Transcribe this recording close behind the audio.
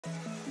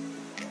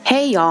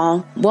Hey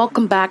y'all,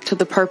 welcome back to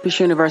the Purpose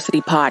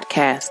University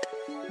podcast,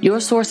 your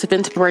source of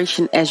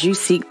inspiration as you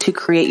seek to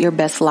create your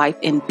best life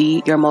and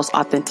be your most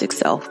authentic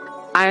self.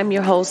 I am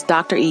your host,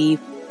 Dr. Eve,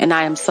 and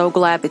I am so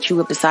glad that you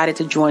have decided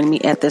to join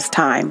me at this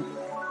time.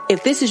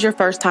 If this is your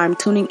first time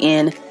tuning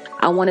in,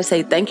 I want to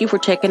say thank you for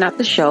checking out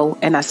the show,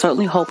 and I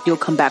certainly hope you'll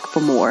come back for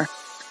more.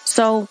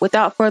 So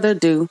without further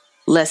ado,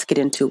 let's get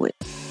into it.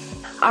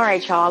 All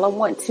right, y'all. I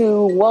want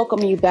to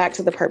welcome you back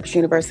to the Purpose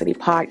University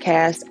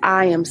podcast.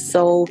 I am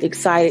so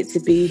excited to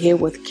be here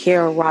with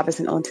Kara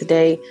Robinson on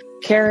today.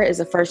 Kara is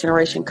a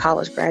first-generation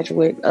college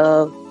graduate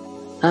of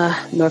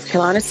North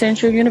Carolina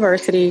Central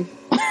University.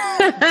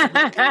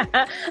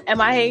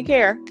 Am I hating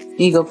Kara?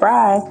 Eagle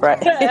Pride,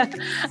 right?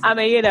 I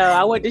mean,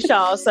 I went to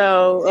Shaw,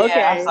 so okay.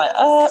 Yeah, I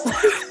was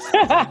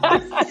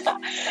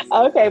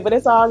like, Okay, but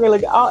it's all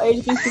really all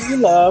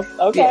HBCU love.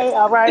 Okay, yes.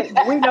 All right.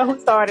 We know who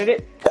started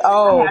it.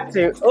 Oh, I have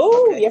to.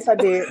 Oh, yes, I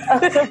did.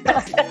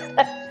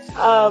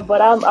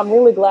 But I'm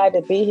really glad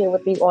to be here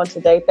with you on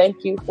today.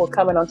 Thank you for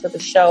coming onto the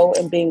show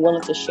and being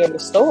willing to share your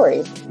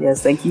story.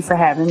 Yes, thank you for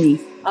having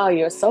me. Oh,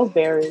 you're so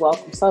very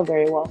welcome. So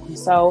very welcome.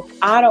 So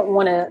I don't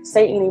want to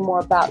say any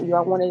more about you.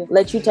 I want to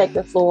let you take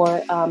the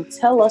floor.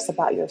 Tell us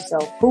about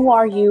yourself. Who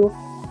are you?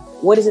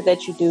 What is it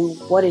that you do?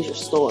 What is your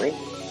story?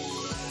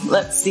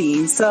 Let's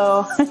see.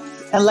 So,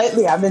 and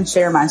lately I've been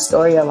sharing my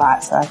story a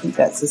lot. So I think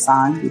that's a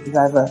sign because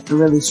I have a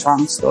really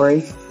strong story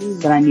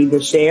that I need to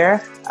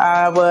share.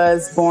 I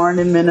was born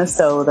in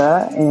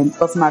Minnesota and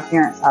both of my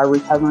parents are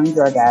recovering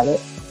drug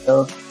addicts.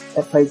 So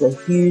that plays a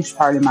huge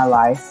part in my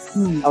life.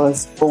 I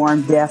was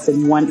born deaf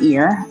in one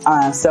ear.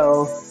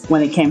 So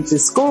when it came to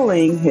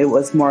schooling, it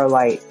was more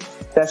like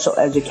special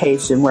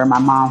education where my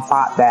mom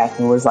fought back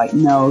and was like,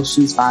 no,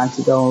 she's fine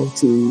to go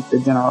to the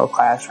general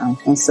classroom.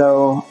 And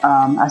so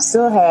I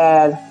still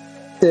had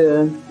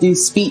to do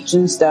speech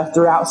and stuff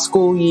throughout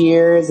school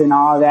years and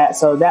all that.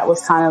 So that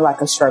was kind of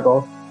like a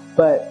struggle.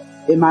 But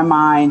in my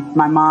mind,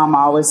 my mom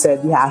always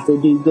said, you have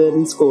to do good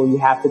in school. You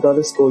have to go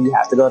to school. You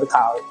have to go to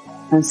college.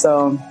 And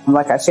so,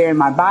 like I shared in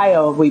my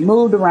bio, we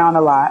moved around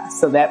a lot.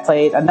 So that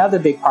played another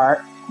big part.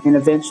 And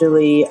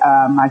eventually,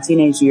 my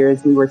teenage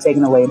years, we were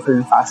taken away and put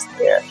in foster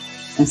care.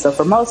 And so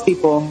for most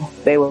people,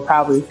 they will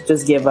probably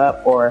just give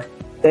up or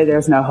say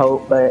there's no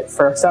hope. But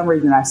for some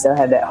reason, I still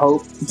had that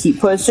hope to keep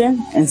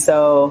pushing. And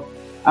so,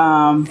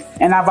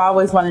 and I've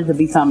always wanted to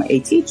become a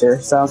teacher.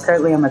 So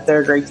currently I'm a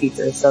third grade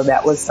teacher. So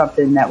that was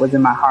something that was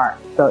in my heart.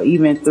 So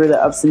even through the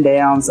ups and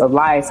downs of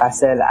life, I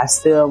said, I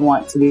still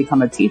want to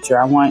become a teacher.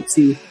 I want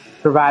to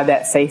provide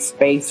that safe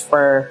space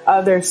for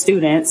other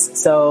students.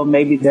 So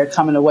maybe they're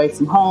coming away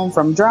from home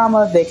from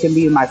drama. They can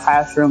be in my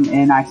classroom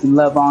and I can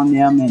love on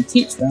them and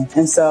teach them.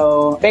 And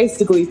so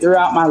basically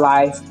throughout my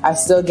life, I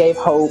still gave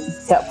hope,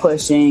 kept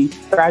pushing,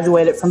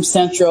 graduated from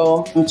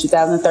Central in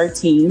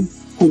 2013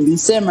 in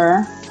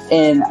December.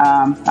 And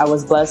I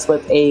was blessed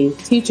with a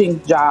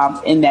teaching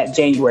job in that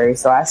January.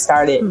 So I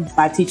started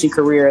my teaching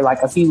career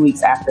like a few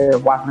weeks after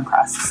walking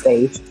across the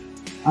stage.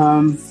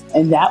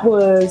 And that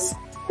was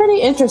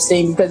pretty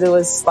interesting because it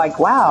was like,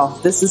 wow,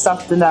 this is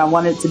something that I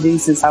wanted to do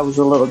since I was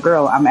a little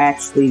girl. I'm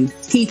actually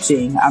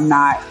teaching. I'm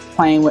not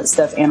playing with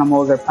stuffed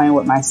animals or playing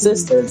with my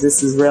sisters.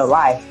 This is real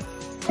life.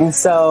 And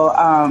so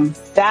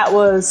that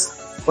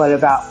was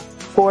about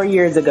 4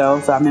 years ago.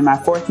 So I'm in my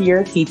fourth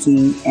year of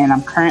teaching and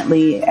I'm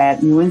currently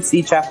at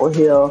UNC Chapel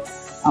Hill.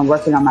 I'm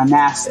working on my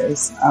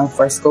master's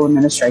for school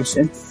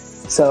administration.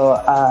 So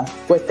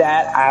with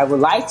that, I would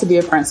like to be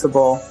a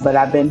principal, but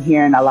I've been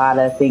hearing a lot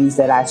of things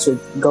that I should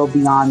go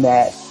beyond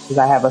that because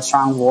I have a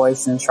strong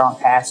voice and strong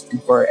passion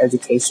for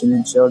education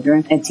and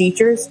children and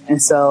teachers.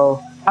 And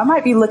so I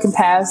might be looking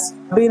past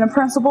being a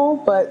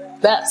principal,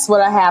 but that's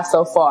what I have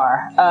so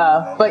far.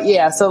 But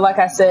yeah, so like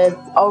I said,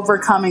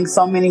 overcoming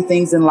so many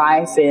things in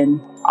life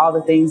and all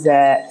the things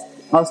that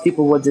most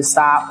people would just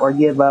stop or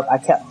give up, I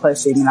kept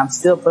pushing and I'm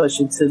still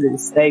pushing to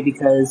this day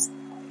because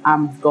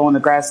I'm going to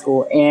grad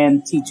school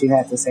and teaching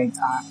at the same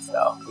time.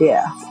 So,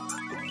 yeah.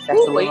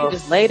 You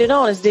just laid it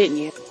on us, didn't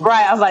you?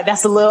 Right. I was like,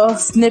 that's a little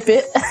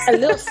snippet. A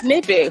little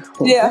snippet.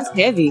 Yeah. That's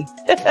heavy.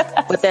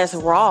 But that's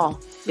raw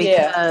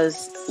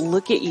because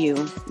look at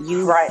you.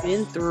 You've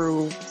been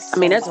through, I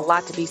mean, there's a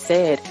lot to be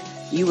said.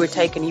 You were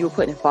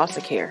put in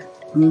foster care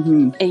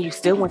and you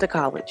still went to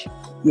college.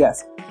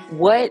 Yes.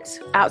 What,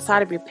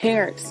 outside of your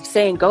parents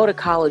saying go to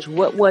college,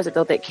 what was it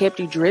though that kept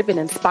you driven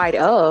in spite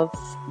of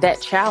that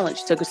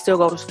challenge to still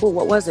go to school?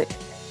 What was it?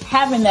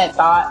 Having that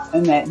thought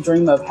and that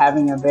dream of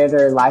having a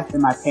better life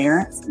than my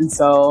parents. And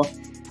so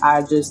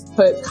I just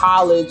put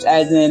college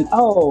as in,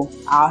 oh,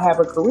 I'll have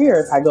a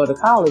career if I go to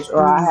college,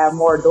 or I have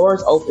more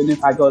doors open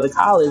if I go to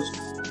college.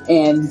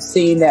 And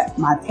seeing that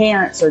my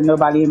parents or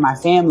nobody in my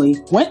family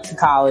went to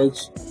college,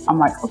 I'm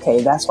like,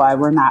 okay, that's why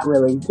we're not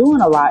really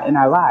doing a lot in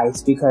our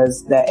lives,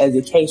 because that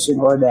education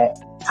or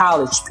that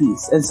college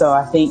piece. And so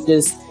I think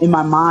just in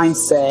my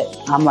mindset,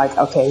 I'm like,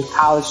 okay,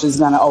 college is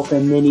going to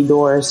open many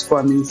doors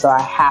for me, so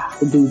I have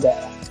to do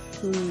that.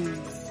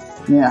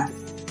 Yeah.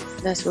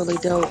 That's really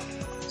dope.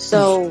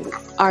 So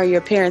are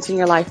your parents in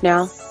your life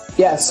now?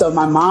 Yeah. So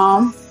my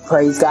mom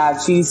Praise God.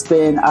 She's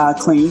been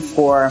clean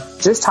for,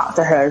 just talked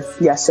to her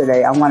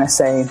yesterday. I want to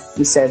say,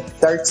 you said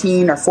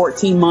 13 or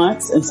 14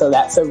 months. And so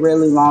that's a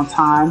really long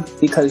time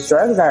because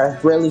drugs are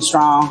really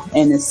strong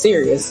and it's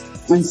serious.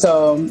 And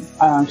so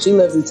she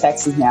lives in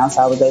Texas now,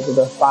 so I was able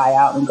to fly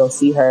out and go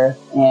see her.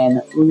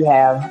 And we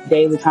have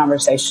daily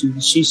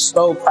conversations. She's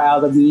so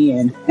proud of me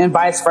and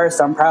vice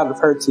versa. I'm proud of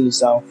her too.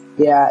 So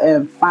yeah,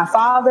 and my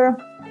father,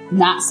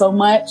 not so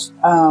much.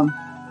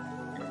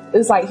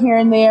 It's like here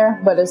and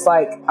there, but it's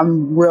like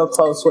I'm real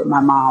close with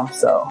my mom,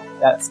 so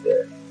that's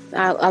good.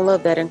 I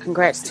love that, and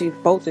congrats to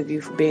both of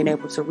you for being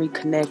able to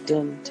reconnect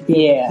and to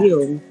be able to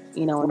heal,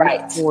 and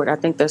move forward. I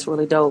think that's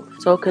really dope.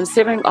 So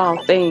considering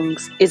all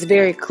things, it's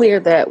very clear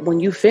that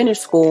when you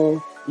finished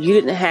school, you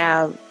didn't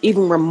have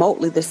even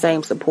remotely the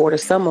same support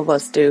as some of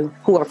us do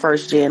who are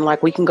first gen.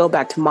 Like we can go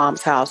back to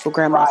mom's house or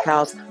grandma's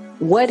house.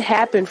 What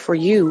happened for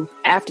you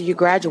after you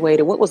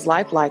graduated? What was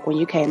life like when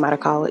you came out of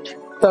college?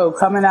 So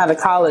coming out of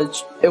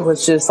college, it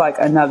was just like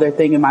another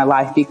thing in my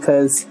life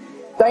because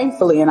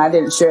thankfully, and I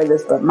didn't share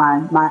this, but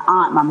my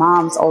aunt, my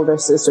mom's older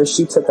sister,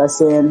 she took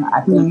us in, I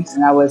think,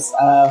 and I was,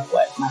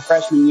 my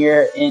freshman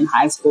year in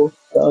high school.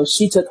 So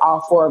she took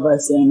all four of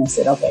us in and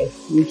said, okay,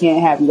 we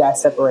can't have you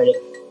guys separated.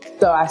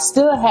 So I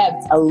still had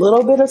a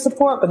little bit of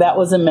support, but that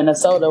was in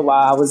Minnesota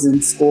while I was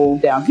in school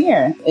down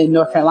here in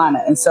North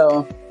Carolina. And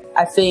so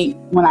I think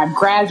when I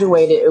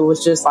graduated, it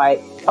was just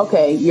like,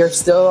 okay, you're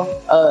still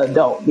an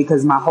adult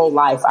because my whole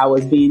life I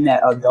was being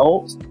that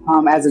adult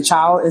as a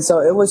child. And so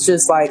it was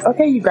just like,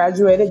 okay, you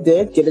graduated,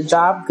 good, get a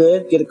job,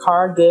 good, get a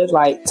car, good.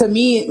 Like to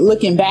me,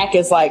 looking back,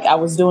 it's like I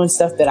was doing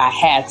stuff that I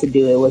had to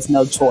do. It was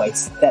no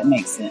choice. That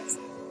makes sense.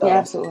 So yeah,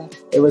 absolutely.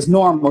 It was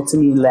normal to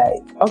me,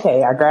 like,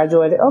 okay, I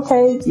graduated.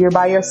 Okay, you're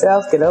by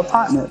yourself, get an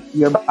apartment.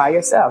 You're by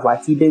yourself.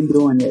 Like you've been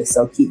doing this,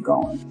 so keep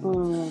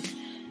going.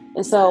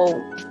 And so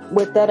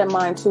with that in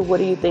mind, too, what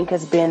do you think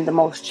has been the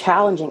most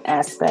challenging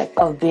aspect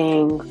of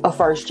being a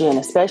first gen,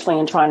 especially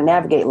in trying to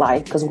navigate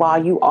life? Because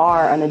while you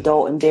are an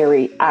adult and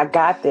very, I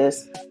got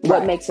this,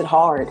 what makes it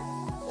hard?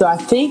 So I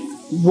think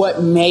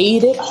what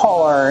made it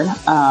hard,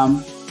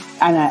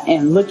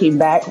 and looking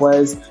back,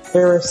 was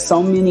there were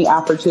so many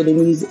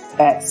opportunities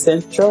at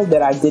Central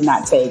that I did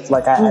not take.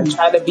 Like I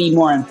tried to be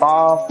more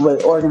involved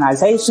with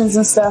organizations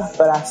and stuff,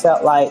 but I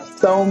felt like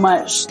so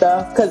much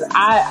stuff because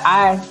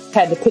I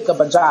had to pick up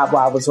a job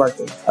while I was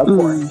working, of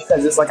course,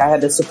 because it's like I had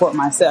to support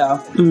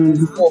myself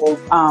in school.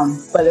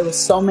 But there was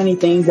so many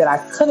things that I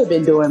could have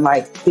been doing,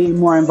 like being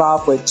more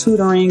involved with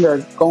tutoring or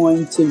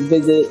going to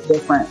visit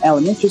different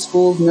elementary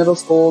schools, middle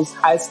schools,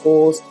 high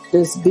schools,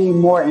 just being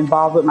more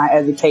involved with my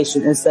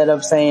education instead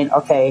of saying,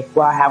 okay,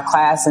 well, I have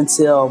class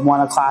until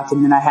 1 o'clock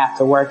and then I have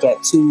to work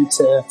at 2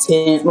 to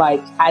 10.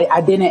 Like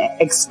I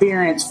didn't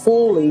experience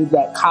fully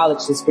that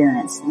college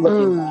experience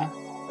looking back.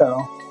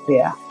 So,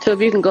 yeah. So if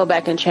you can go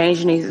back and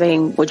change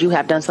anything, would you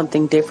have done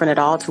something different at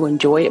all to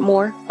enjoy it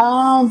more?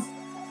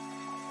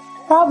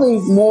 Probably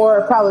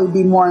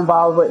be more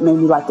involved with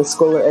maybe like the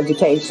school of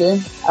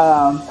education,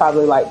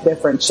 probably like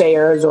different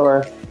chairs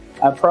or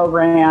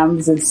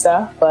programs and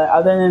stuff. But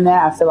other than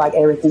that, I feel like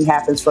everything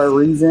happens for a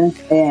reason.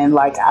 And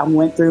like I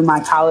went through my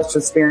college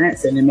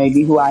experience and it made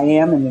me who I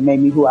am and it made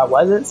me who I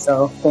wasn't.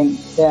 So I think,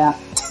 yeah.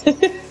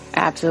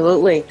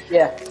 Absolutely.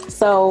 Yeah.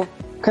 So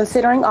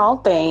considering all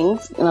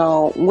things,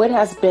 what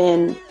has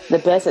been the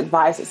best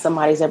advice that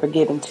somebody's ever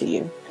given to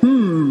you?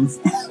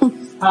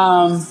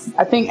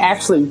 I think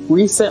actually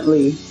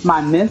recently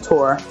my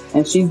mentor,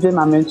 and she's been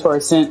my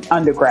mentor since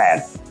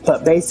undergrad,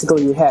 but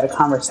basically we had a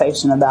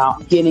conversation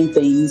about getting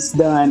things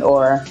done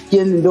or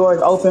getting the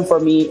doors open for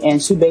me.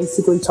 And she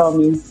basically told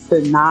me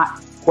to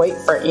not wait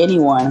for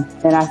anyone.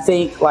 And I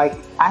think like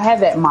I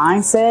had that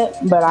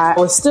mindset, but I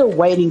was still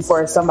waiting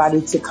for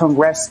somebody to come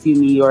rescue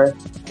me or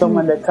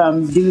someone to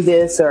come do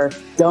this or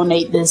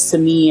donate this to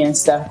me and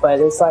stuff. But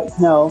it's like,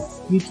 no,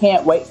 you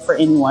can't wait for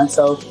anyone.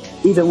 So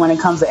even when it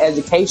comes to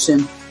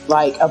education,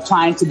 like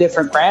applying to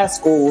different grad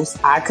schools,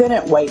 I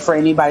couldn't wait for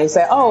anybody to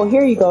say, oh,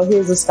 here you go.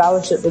 Here's a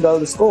scholarship to go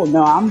to school.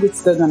 No, I'm just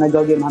still going to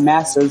go get my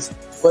master's,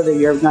 whether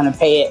you're going to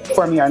pay it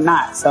for me or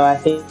not. So I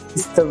think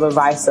the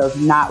advice of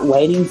not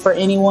waiting for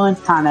anyone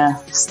kind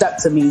of stuck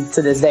to me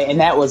to this day. And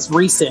that was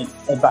recent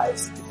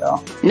advice.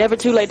 So never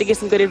too late to get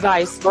some good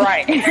advice.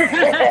 Right.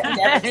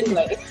 Never too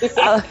late.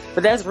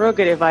 But that's real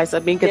good advice. I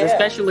mean, because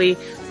especially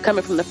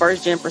coming from the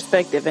first gen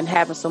perspective and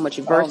having so much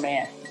adversity. Oh,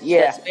 man.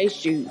 Yeah.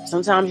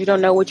 Sometimes you don't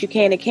know what you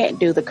can and can't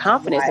do. The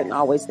confidence isn't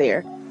always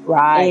there.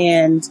 Right.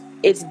 And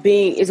it's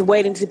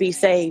waiting to be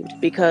saved,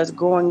 because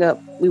growing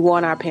up, we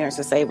want our parents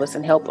to save us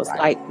and help us.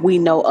 Like we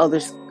know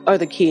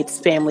other kids,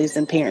 families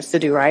and parents to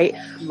do, right?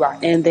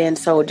 Right. And then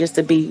so just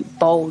to be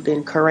bold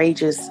and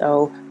courageous.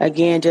 So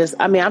again,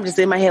 I'm just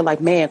in my head like,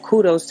 man,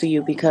 kudos to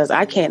you, because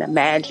I can't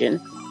imagine.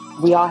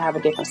 We all have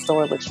a different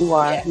story, but you're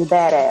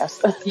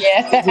badass.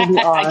 Yeah.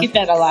 I get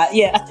that a lot.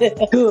 Yeah.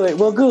 Good.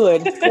 Well,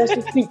 good. Let's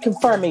just keep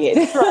confirming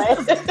it.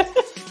 Right.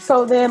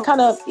 So then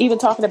kind of even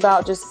talking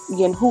about just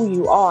again who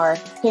you are,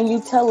 can you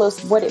tell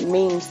us what it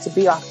means to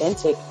be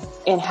authentic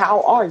and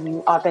how are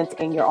you authentic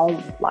in your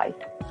own life?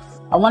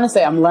 I want to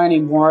say I'm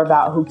learning more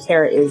about who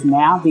Kara is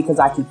now because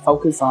I can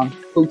focus on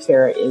who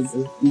Kara is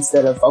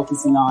instead of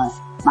focusing on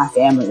my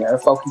family or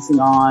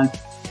focusing on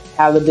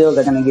how the bills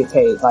are going to get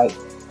paid. Like,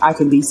 I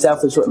can be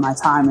selfish with my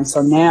time. And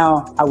so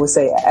now I would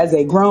say as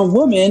a grown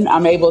woman,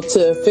 I'm able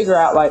to figure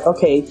out like,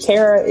 okay,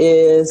 Kara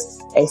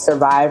is a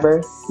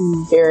survivor.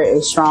 Kara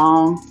is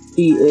strong.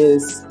 She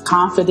is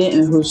confident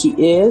in who she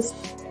is.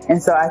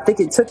 And so I think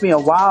it took me a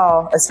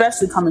while,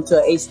 especially coming to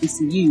a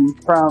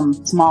HBCU from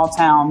small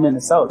town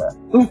Minnesota.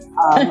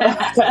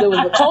 Because it was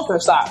a culture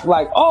shock.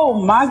 Like,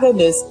 oh my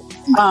goodness.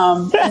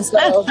 And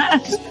so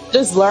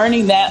just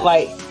learning that,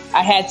 like,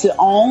 I had to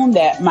own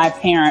that my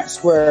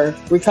parents were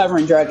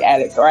recovering drug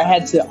addicts, or I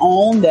had to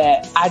own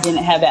that I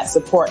didn't have that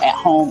support at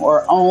home,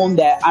 or own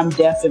that I'm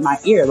deaf in my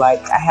ear.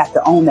 Like, I have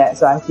to own that.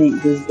 So I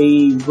think just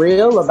being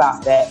real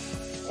about that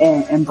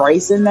and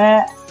embracing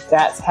that,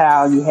 that's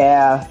how you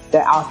have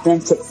that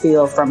authentic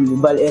feel from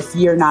you. But if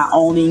you're not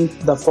owning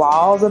the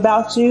flaws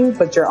about you,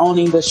 but you're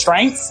owning the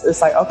strengths,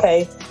 it's like,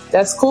 okay,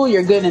 that's cool.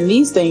 You're good in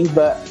these things,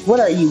 but what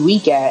are you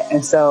weak at?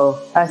 And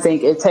so I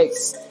think it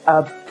takes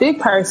a big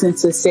person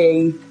to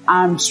say,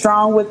 I'm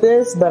strong with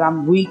this, but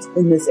I'm weak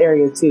in this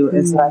area too.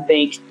 And so I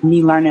think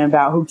me learning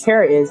about who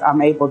Kara is,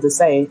 I'm able to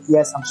say,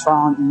 yes, I'm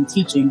strong in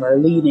teaching or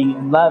leading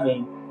and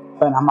loving,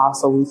 but I'm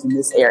also weak in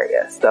this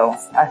area. So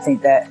I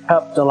think that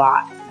helped a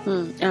lot.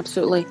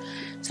 Absolutely.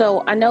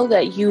 So I know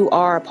that you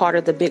are a part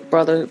of the Big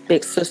Brother,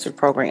 Big Sister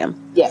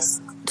program. Yes.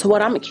 So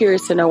what I'm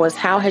curious to know is,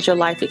 how has your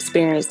life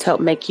experience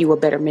helped make you a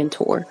better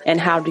mentor? And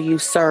how do you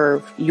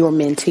serve your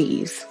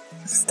mentees?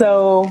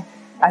 So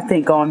I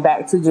think going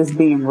back to just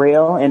being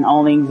real and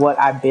owning what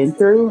I've been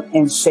through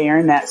and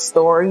sharing that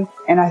story.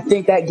 And I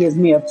think that gives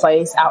me a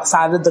place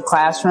outside of the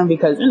classroom,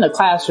 because in the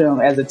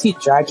classroom as a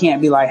teacher, I can't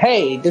be like,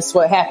 hey, this is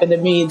what happened to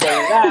me.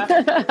 Right.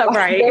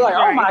 They're like,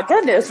 oh my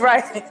goodness.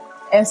 Right.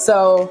 And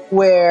so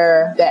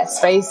where that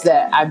space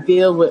that I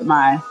build with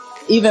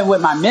even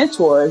with my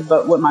mentors,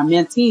 but with my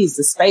mentees,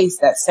 the space,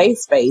 that safe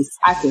space,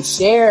 I can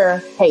share,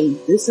 hey,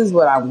 this is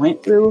what I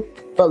went through,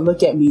 but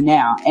look at me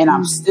now. And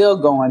I'm still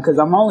going, because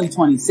I'm only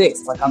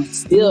 26. Like, I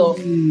still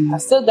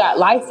got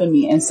life in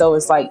me. And so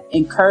it's like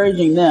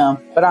encouraging them.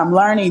 But I'm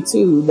learning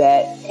too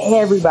that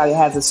everybody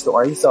has a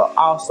story. So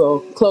also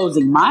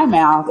closing my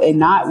mouth and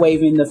not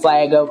waving the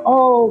flag of,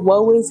 oh,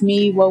 woe is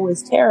me, woe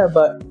is Kara,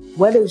 but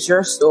what is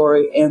your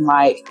story, and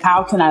like,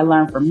 how can I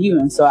learn from you?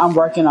 And so I'm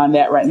working on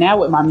that right now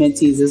with my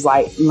mentees, is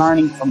like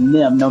learning from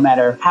them, no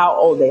matter how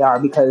old they are,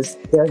 because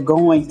they're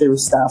going through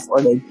stuff or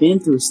they've been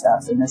through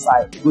stuff. And it's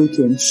like, we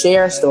can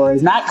share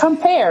stories, not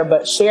compare,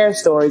 but share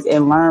stories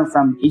and learn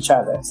from each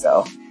other.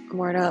 So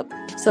word up.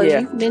 So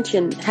you've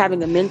mentioned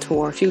having a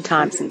mentor a few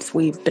times since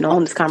we've been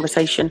on this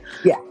conversation.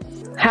 Yeah.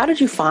 How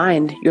did you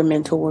find your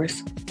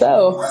mentors?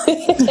 So,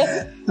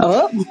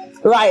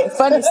 right.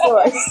 Funny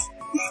story.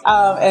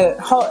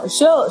 And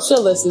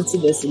she'll listen to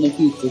this in the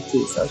future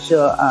too, so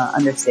she'll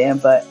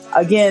understand. But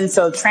again,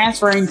 so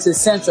transferring to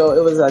Central,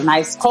 it was a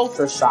nice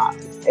culture shock.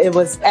 It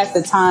was at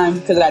the time,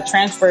 because I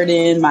transferred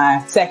in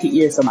my second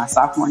year, so my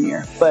sophomore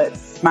year. But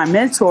my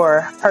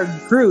mentor, her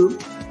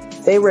group,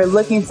 they were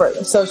looking for,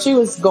 so she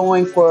was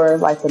going for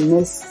like a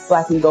Miss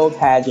Black and Gold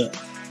pageant.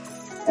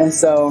 And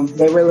so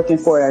they were looking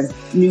for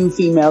new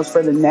females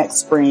for the next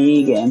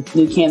spring and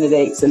new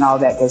candidates and all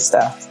that good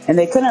stuff. And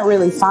they couldn't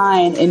really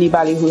find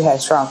anybody who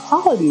had strong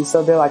qualities.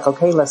 So they're like,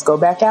 okay, let's go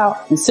back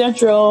out in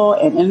Central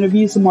and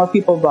interview some more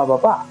people, blah, blah,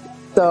 blah.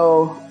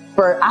 So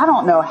I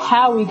don't know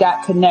how we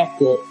got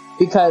connected,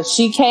 because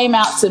she came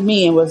out to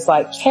me and was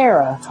like,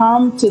 Kara,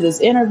 come to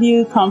this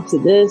interview, come to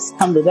this,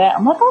 come to that.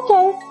 I'm like,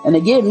 okay. And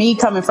again, me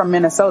coming from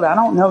Minnesota, I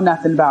don't know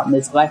nothing about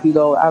Miss Black and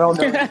Gold. I don't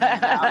know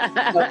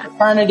about no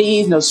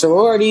fraternities, no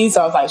sororities.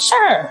 So I was like,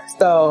 sure.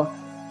 So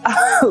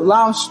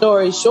long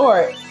story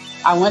short,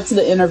 I went to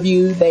the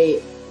interview.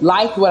 They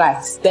liked what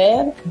I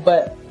said,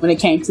 but when it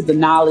came to the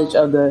knowledge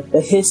of the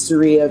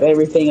history of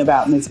everything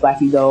about Miss Black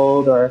and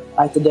Gold, or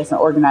like the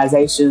different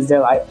organizations,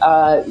 they're like,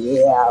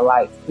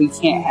 like, we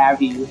can't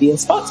have you be a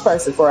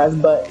spokesperson for us,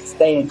 but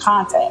stay in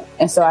contact.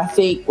 And so I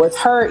think with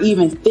her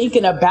even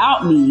thinking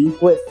about me,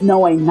 with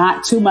knowing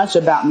not too much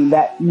about me,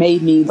 that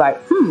made me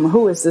like,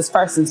 who is this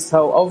person?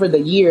 So over the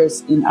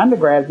years in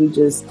undergrad, we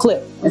just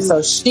clicked. And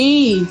so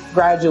she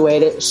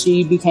graduated.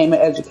 She became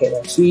an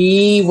educator.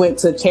 She went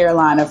to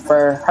Carolina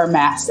for her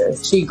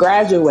master's. She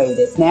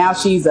graduated. Now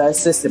she's an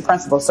assistant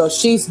principal. So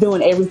she's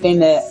doing everything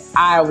that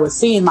I was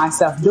seeing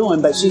myself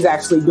doing, but she's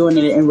actually doing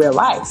it in real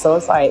life. So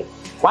it's like,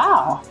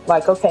 wow,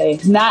 like, okay,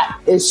 not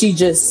is she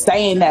just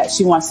saying that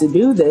she wants to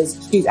do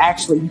this, she's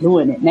actually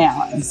doing it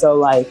now. And so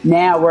like,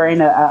 now we're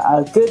in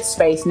a good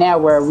space now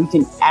where we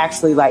can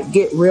actually like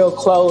get real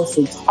close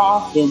and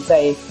talk and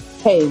say,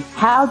 hey,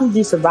 how did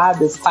you survive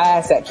this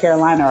class at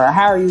Carolina, or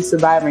how are you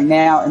surviving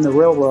now in the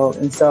real world?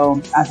 And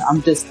so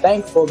I'm just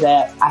thankful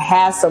that I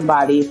have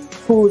somebody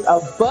who's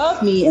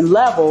above me in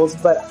levels,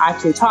 but I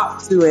can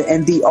talk to it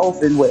and be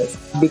open with,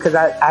 because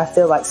I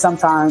feel like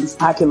sometimes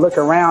I can look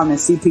around and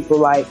see people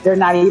like they're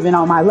not even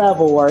on my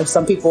level, or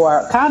some people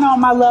are kind of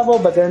on my level,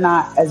 but they're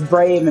not as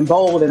brave and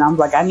bold. And I'm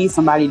like, I need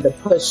somebody to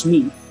push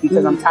me,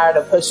 because I'm tired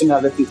of pushing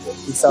other people.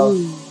 And so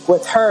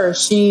with her,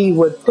 she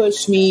would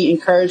push me,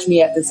 encourage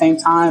me at the same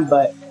time,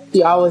 but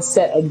she always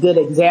set a good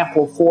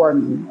example for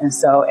me. And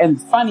so,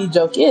 and funny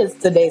joke is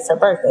today's her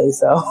birthday.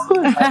 So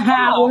like,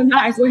 well,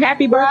 nice. Well,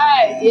 happy birthday.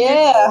 Right,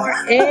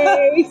 yeah.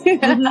 Hey.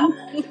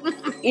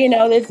 You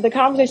know, the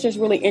conversation is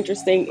really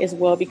interesting as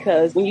well,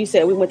 because when you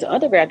said we went to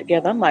undergrad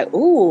together, I'm like,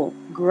 ooh,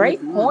 great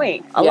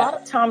point. A lot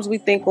of times we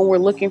think when we're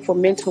looking for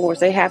mentors,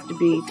 they have to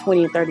be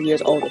 20 and 30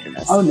 years older than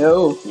us. Oh,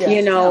 no.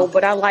 You know,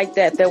 but I like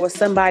that there was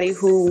somebody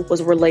who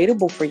was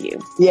relatable for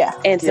you. Yeah.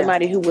 And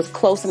somebody who was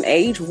close in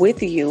age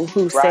with you,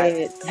 who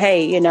said,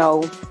 hey, you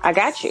know, I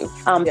got you.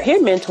 Peer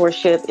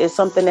mentorship is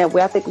something that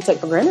I think we take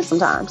for granted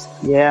sometimes.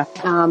 Yeah.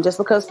 Just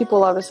because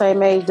people are the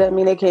same age doesn't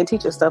mean they can't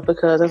teach us stuff,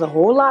 because there's a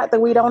whole lot that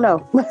we don't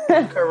know.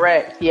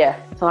 Correct. Yeah.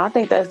 So I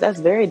think that's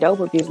very dope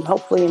of you.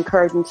 Hopefully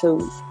encouraging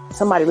to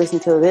somebody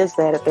listening to this,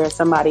 that if there's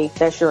somebody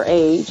that's your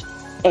age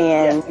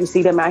and you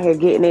see them out here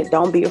getting it,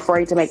 don't be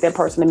afraid to make that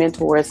person a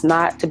mentor. It's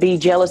not to be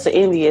jealous or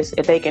envious.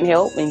 If they can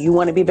help and you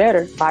want to be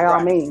better, by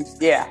all means.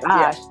 Yeah.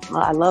 Gosh,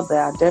 I love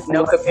that. I definitely.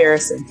 No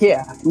comparison.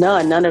 Yeah.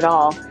 None at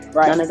all.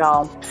 Right. None at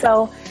all.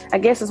 So I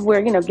guess as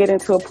we're, getting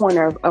to a point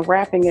of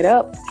wrapping it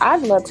up,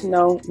 I'd love to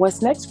know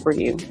what's next for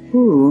you.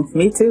 Ooh,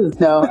 me too.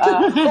 No,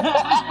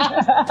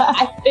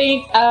 I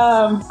think,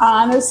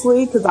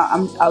 honestly, because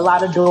a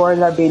lot of doors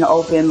are being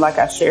opened, like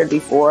I shared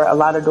before, a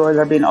lot of doors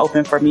are being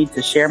opened for me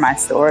to share my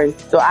story.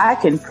 So I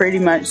can pretty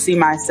much see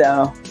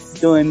myself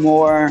doing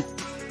more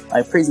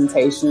like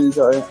presentations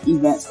or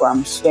events where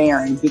I'm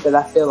sharing, because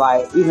I feel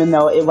like even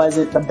though it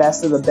wasn't the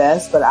best of the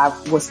best, but I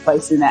was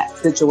placed in that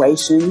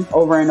situation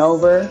over and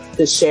over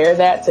to share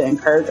that, to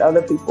encourage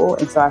other people.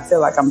 And so I feel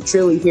like I'm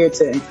truly here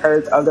to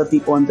encourage other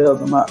people and build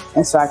them up.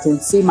 And so I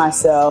can see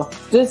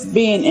myself just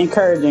being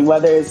encouraging,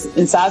 whether it's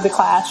inside the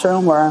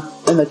classroom or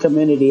in the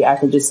community. I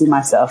can just see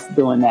myself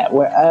doing that,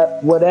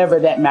 whatever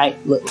that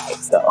might look like.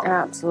 So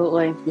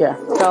absolutely. Yeah.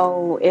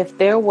 So if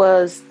there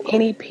was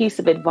any piece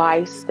of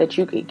advice that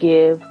you could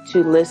give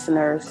to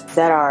listeners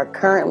that are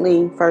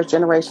currently first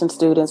generation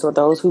students or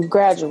those who've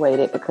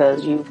graduated,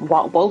 because you've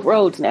walked both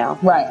roads now.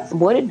 Right.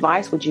 What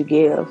advice would you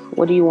give?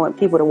 What do you want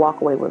people to walk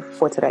away with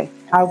for today?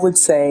 I would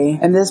say,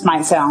 and this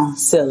might sound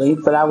silly,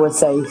 but I would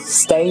say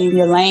stay in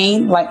your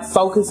lane, like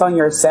focus on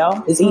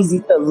yourself. It's easy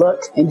to look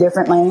in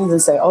different lanes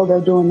and say, oh,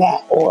 they're doing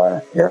that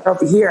or they're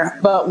over here.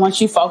 But once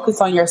you focus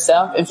on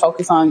yourself and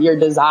focus on your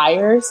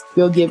desires,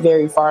 you'll get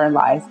very far in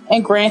life.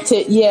 And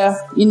granted,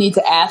 you need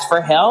to ask for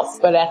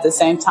help, but at the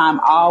same time,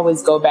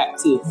 always go back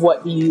to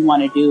what do you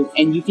want to do,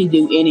 and you can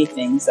do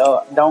anything.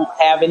 So don't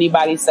have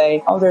anybody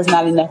say, oh, there's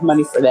not enough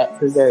money for that,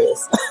 because there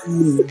is.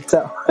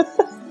 So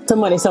some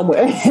money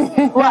somewhere.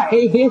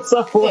 Right.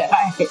 Somewhere.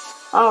 Yeah.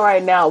 All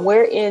right. Now,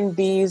 where in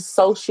these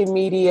social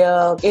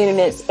media,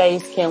 internet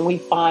space can we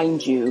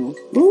find you?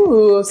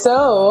 Ooh,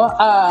 so,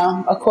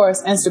 of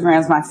course,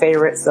 Instagram's my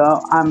favorite.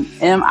 So I'm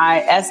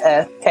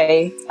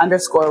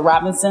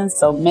MISSK_Robinson.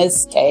 So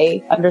Miss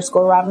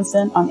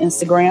K_Robinson on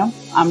Instagram.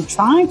 I'm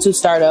trying to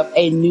start up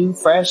a new,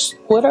 fresh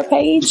Twitter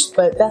page,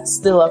 but that's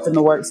still up in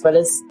the works. But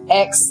it's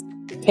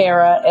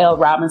X_L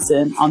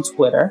Robinson on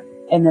Twitter.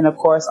 And then, of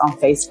course, on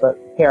Facebook,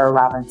 Para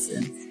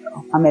Robinson.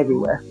 So I'm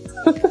everywhere.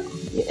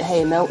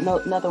 Hey, no,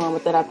 nothing wrong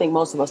with that. I think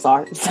most of us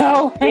are.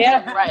 So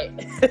yeah, right.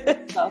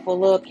 So, well,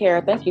 look,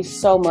 Kara, thank you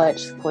so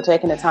much for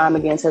taking the time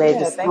again today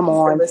to come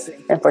on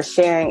and for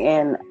sharing.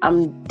 And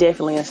I'm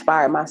definitely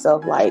inspired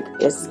myself. Like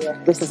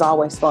this is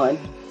always fun.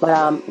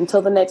 But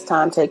until the next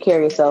time, take care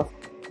of yourself.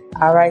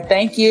 All right.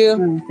 Thank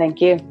you. Thank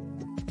you.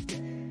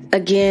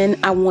 Again,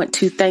 I want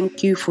to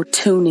thank you for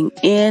tuning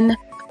in.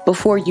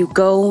 Before you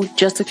go,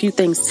 just a few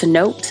things to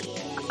note.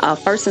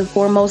 First and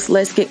foremost,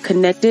 let's get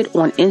connected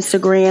on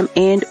Instagram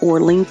and or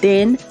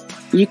LinkedIn.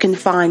 You can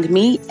find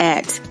me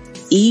at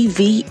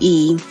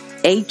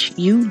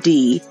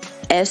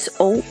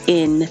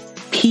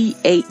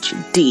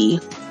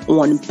EVEHUDSONPHD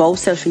on both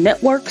social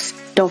networks.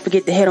 Don't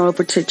forget to head on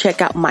over to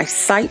check out my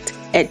site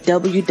at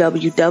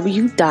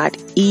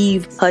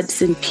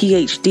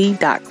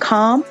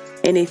www.evehudsonphd.com.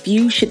 And if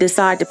you should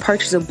decide to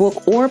purchase a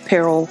book or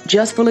apparel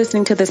just for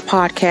listening to this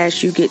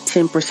podcast, you get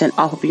 10%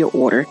 off of your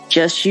order.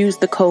 Just use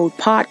the code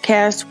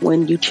podcast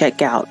when you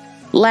check out.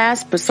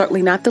 Last but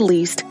certainly not the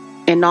least,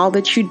 in all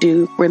that you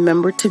do,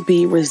 remember to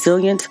be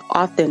resilient,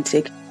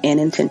 authentic,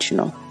 and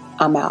intentional.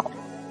 I'm out.